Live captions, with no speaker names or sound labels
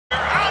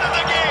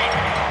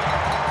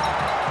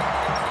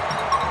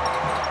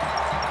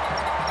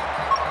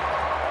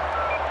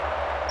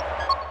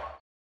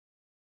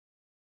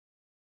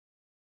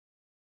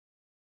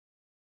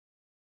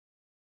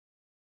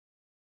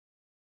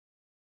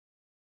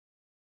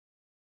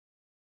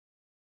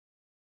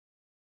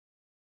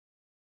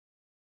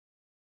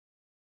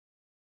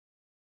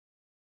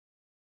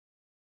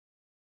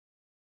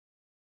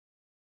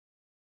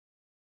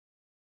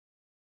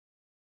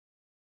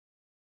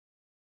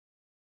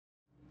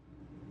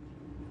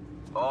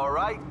All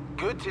right,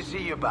 good to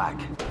see you back.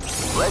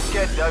 Let's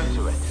get down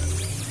to it.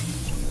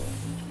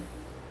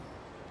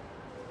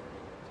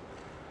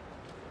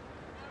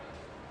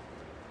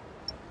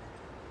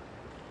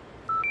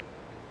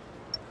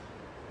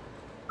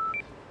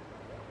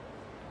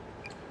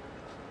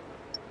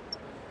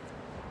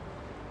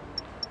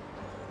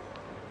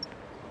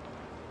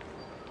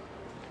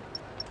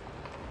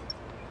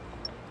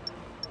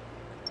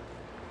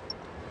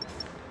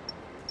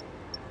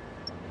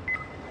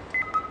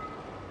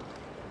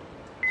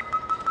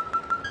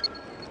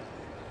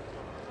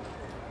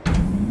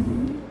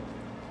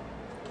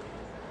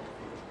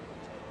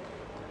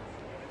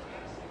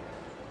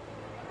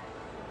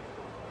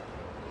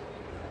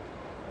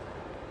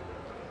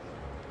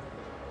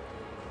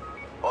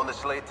 On the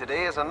slate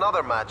today is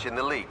another match in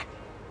the league.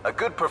 A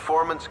good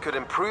performance could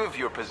improve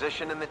your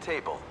position in the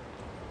table.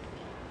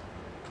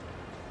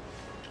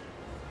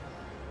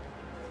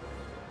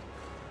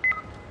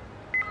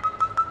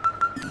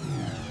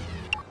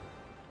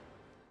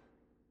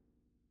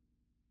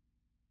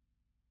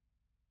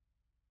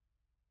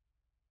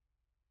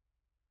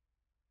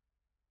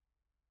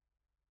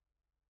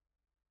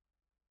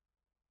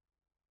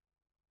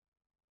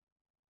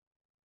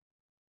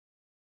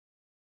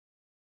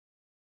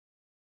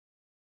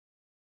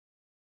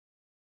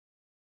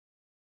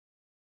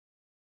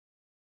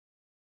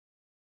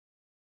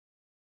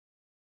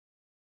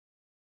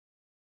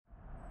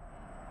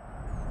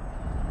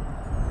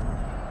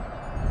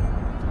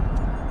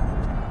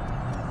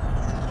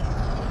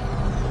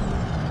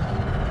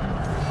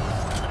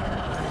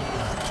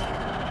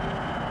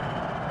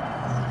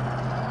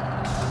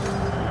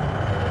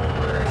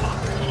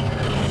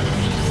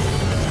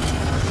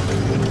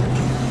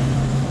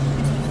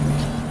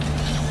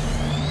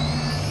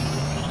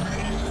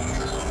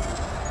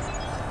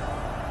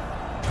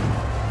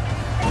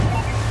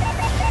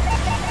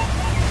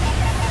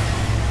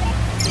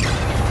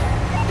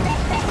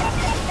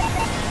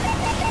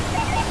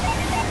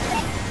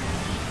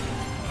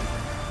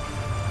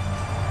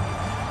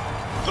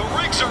 The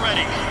rigs are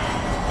ready.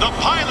 The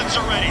pilots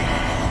are ready.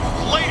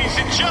 Ladies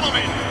and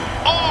gentlemen,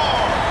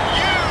 are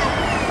you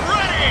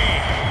ready?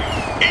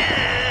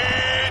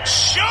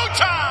 It's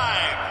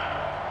showtime!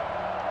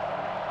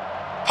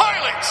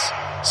 Pilots,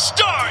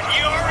 start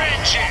your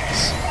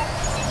engines.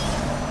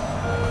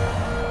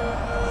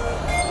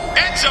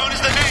 End zone is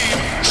the name.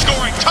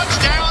 Scoring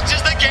touchdowns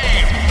is the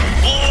game.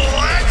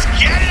 Let's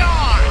get it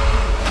on.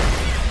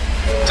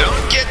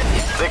 Don't get...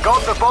 They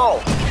got the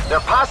ball. They're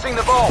passing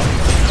the ball.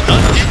 The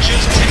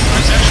Ninjas take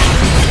possession.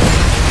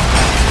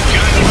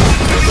 Good.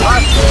 The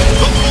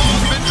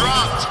ball's been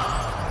dropped.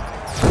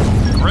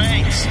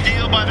 Great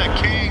steal by the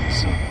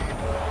Kings.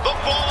 The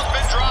ball has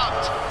been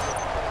dropped.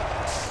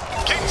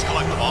 Kings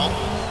collect the ball.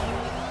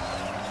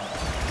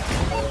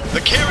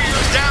 The carrier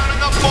is down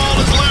and the ball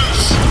is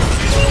loose.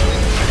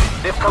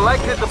 They've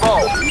collected the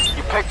ball.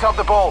 You picked up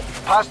the ball.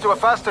 Pass to a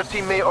faster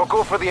teammate or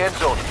go for the end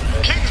zone.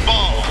 Kings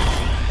ball.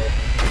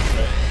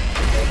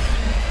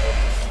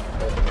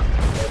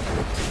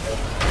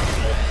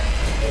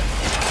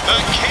 The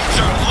Kings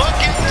are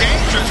looking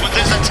dangerous with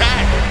this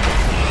attack.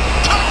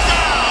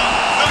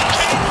 Touchdown! The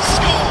Kings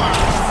score!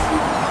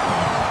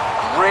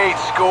 Great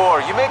score.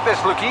 You make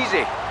this look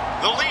easy.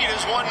 The lead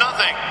is 1-0.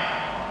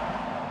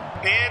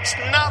 It's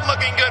not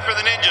looking good for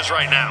the Ninjas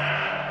right now.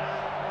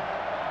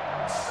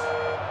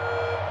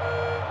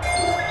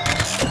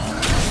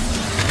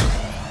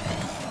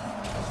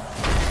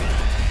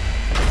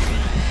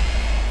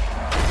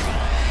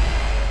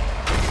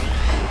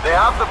 They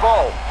have the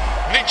ball.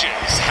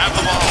 Ninjas have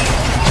the ball.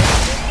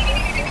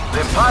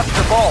 They passed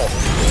the ball.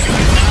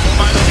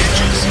 By the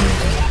Ninjas.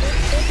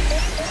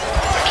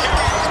 The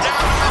carrier is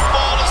down and the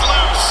ball is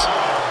loose.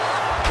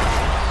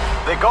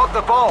 They got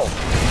the ball.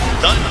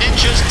 The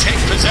Ninjas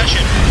take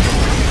possession.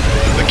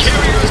 The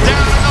carrier is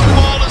down and the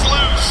ball is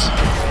loose.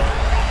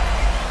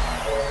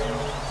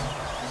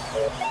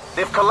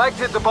 They've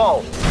collected the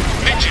ball.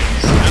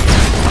 Ninjas.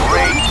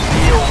 Great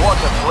steal. What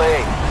a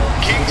play.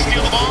 Kings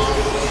steal the ball.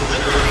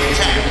 Then early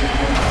attack.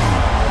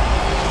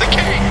 The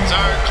Kings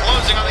are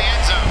closing on the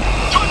end zone.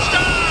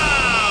 Touchdown!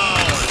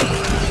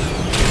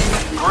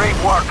 Great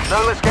work.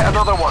 Now let's get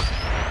another one.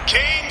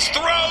 Kings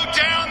throw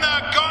down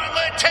the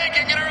gauntlet,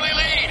 taking an early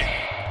lead.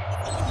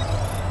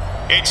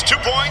 It's 2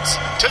 points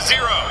to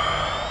 0.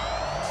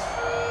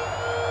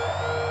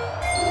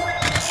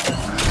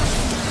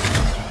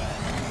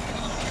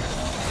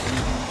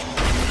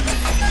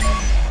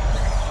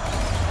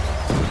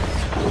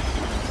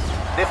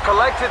 They've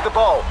collected the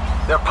ball.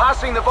 They're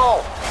passing the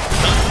ball.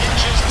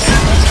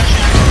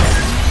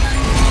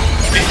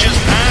 Ninjas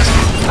pass.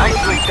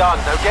 Nicely done.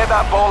 Now get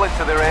that ball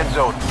into their end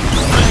zone.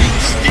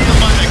 Great steal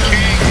by the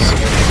Kings.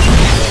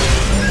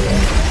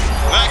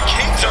 The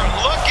Kings are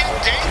looking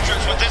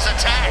dangerous with this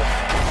attack.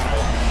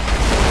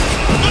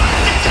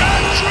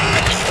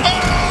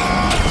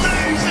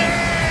 Amazing!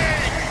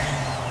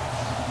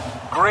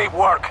 Great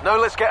work. Now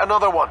let's get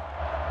another one.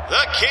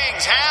 The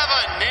Kings have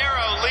a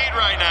narrow lead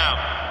right now.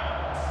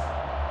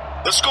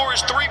 The score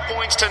is 3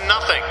 points to 0.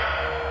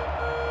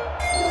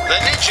 The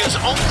Ninjas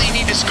only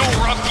need to score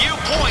a few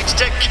points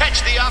to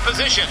catch the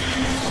opposition.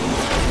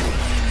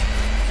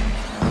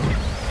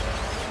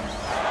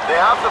 They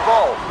have the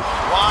ball.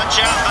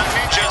 Watch out, the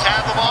Ninjas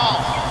have the ball.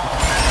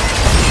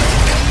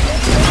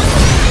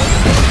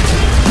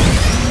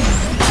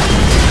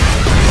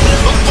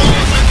 The ball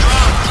has been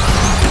dropped.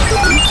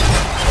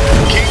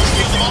 Kings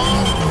get the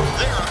ball.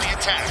 They're on the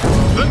attack.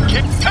 The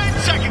kick, 10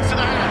 seconds to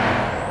the half.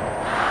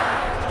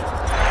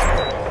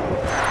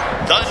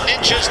 The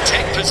Ninjas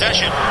take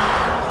possession.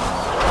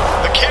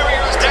 The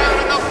carrier is down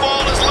and the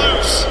ball is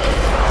loose.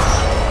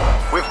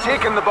 We've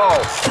taken the ball.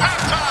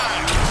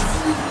 Halftime.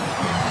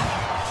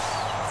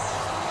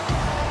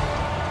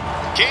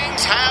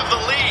 Kings have the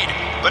lead,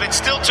 but it's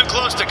still too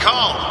close to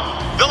call.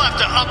 They'll have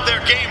to up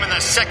their game in the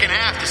second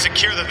half to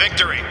secure the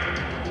victory.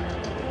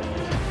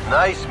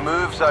 Nice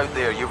moves out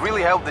there. You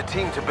really helped the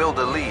team to build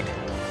a lead.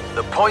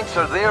 The points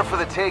are there for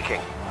the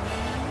taking.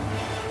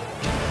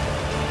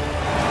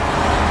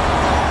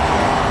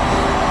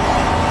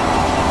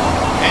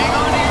 Hang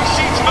on to your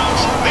seats,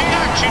 folks. The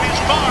action is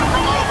far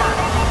from over.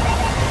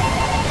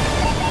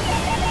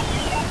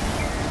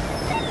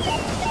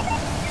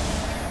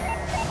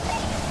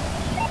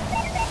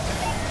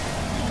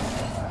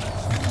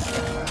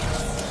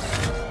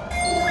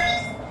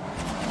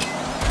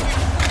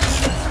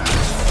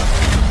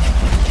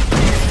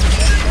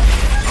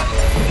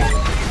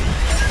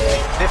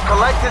 They've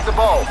collected the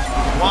ball.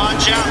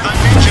 Watch out, the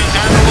Ninjas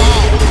have the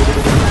ball.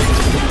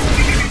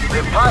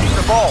 They've passed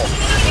the ball.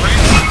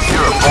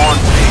 You're a born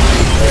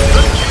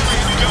The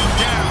carrier goes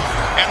down,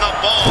 and the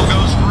ball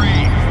goes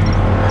free.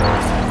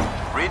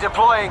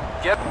 Redeploying.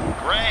 Get.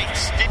 Great.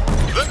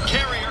 The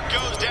carrier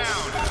goes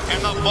down, and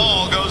the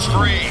ball goes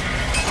free.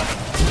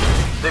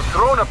 They've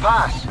thrown a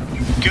pass.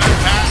 Good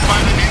pass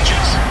by the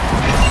Ninjas.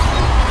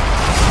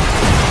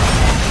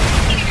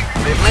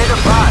 They've made a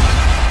pass.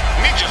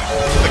 Ninjas,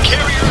 the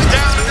carrier is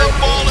down, and the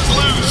ball is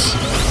loose.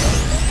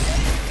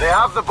 They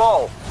have the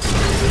ball.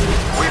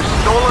 We've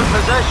stolen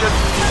possession.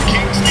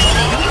 Kings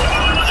steal the ball.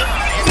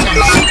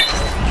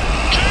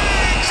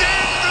 Kings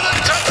in for the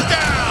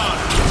touchdown.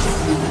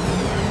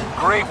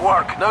 Great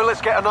work. Now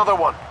let's get another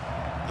one.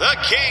 The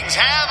Kings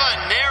have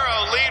a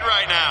narrow lead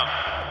right now.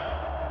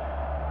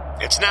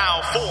 It's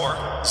now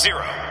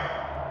 4-0.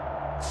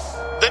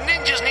 The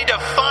Ninjas need to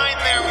find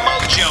their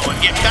mojo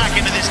and get back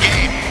into this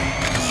game.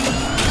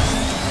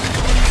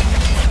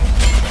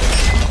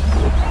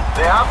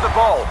 They have the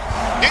ball.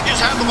 Ninjas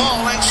have the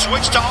ball and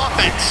switch to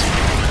offense.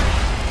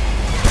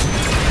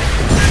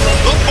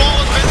 The ball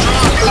has been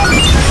dropped.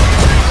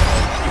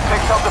 He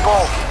picked up the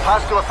ball.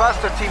 Pass to a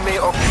faster teammate.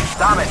 Oh,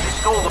 damn it. They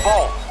stole the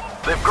ball.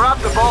 They've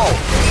grabbed the ball.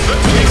 The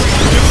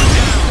carrier goes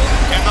down,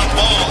 and the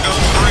ball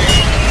goes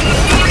free.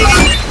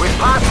 We've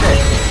passed it.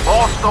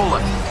 Ball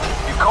stolen.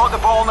 You caught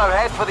the ball, now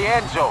head for the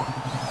end zone.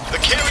 The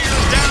carrier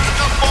is down, and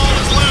the ball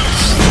is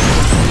loose.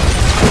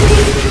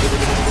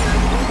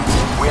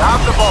 We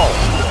have the ball.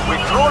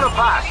 We've thrown a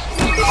pass.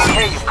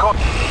 Okay, you've caught.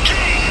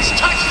 Kings,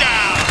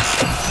 touchdown!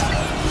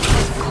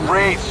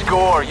 Great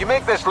score. You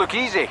make this look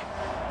easy.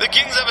 The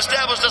Kings have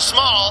established a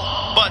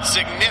small but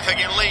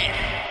significant lead.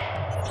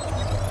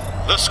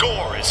 The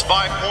score is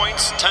 5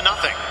 points to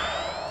nothing.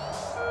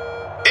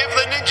 If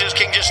the Ninjas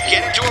can just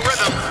get into a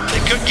rhythm,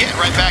 they could get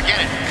right back in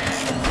it.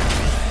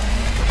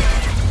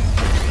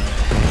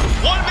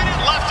 1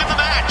 minute left in the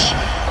match.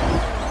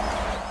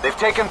 They've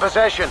taken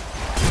possession.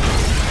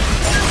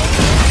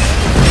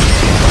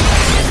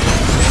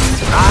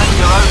 And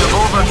you're out of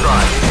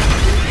overdrive.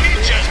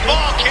 Ninjas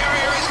ball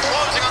carrier is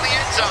closing on the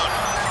end zone.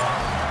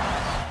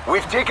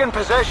 We've taken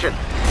possession.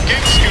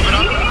 Kings scoop it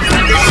up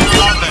and go to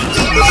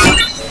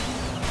offense.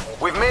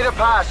 We've made a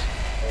pass.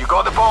 You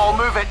got the ball,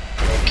 move it.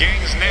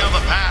 Kings nail the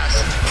pass.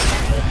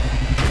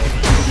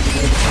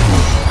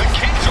 The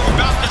Kings are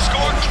about to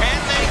score. Can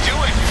they do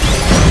it?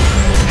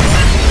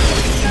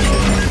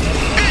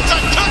 It's a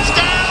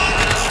touchdown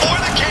for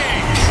the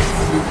Kings.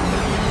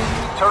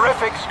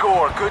 Terrific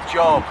score. Good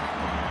job.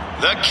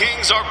 The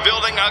Kings are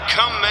building a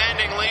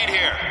commanding lead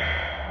here.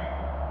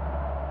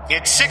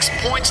 It's 6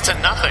 points to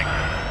nothing.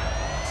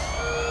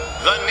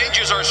 The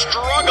Ninjas are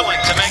struggling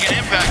to make an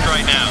impact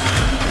right now.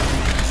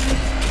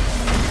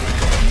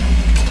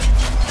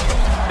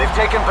 They've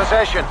taken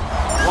possession.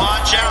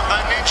 Watch out, the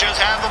Ninjas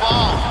have the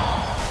ball.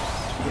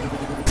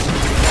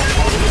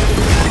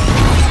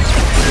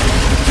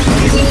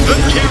 The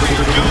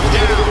carrier goes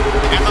down,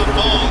 and the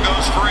ball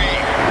goes free.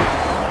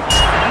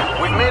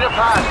 We've made a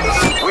pass.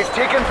 We've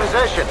taken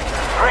possession.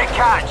 Great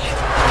catch.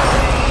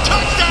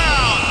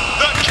 Touchdown!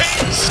 The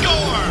Kings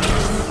score!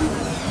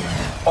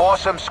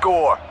 Awesome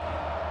score.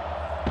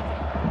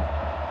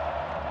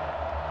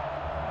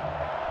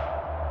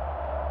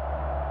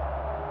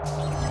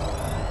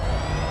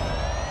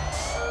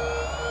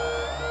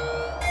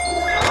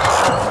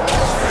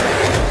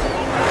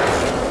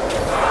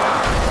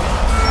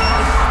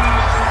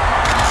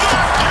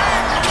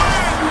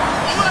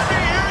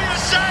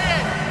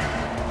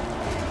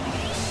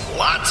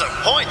 Lots of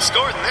points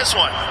scored in this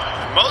one.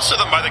 Most of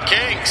them by the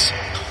Kings.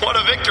 What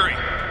a victory.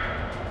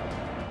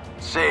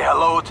 Say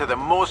hello to the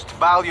most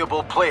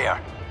valuable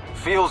player.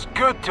 Feels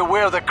good to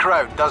wear the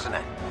crown, doesn't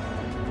it?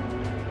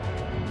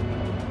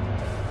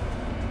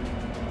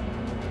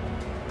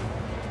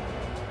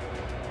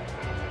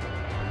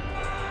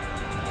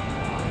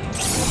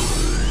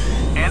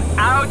 An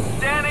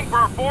outstanding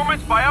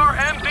performance by our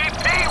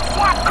MVP.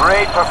 What?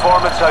 Great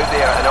performance out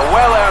there and a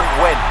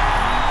well-earned win.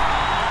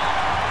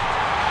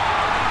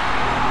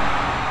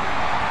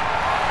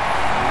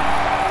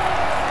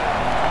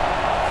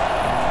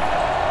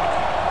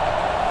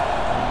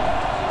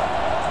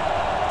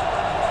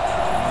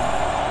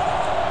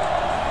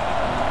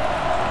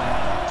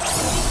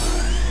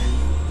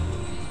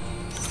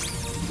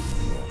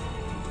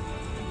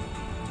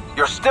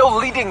 You're still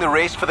leading the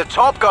race for the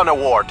Top Gun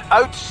award.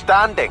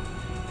 Outstanding.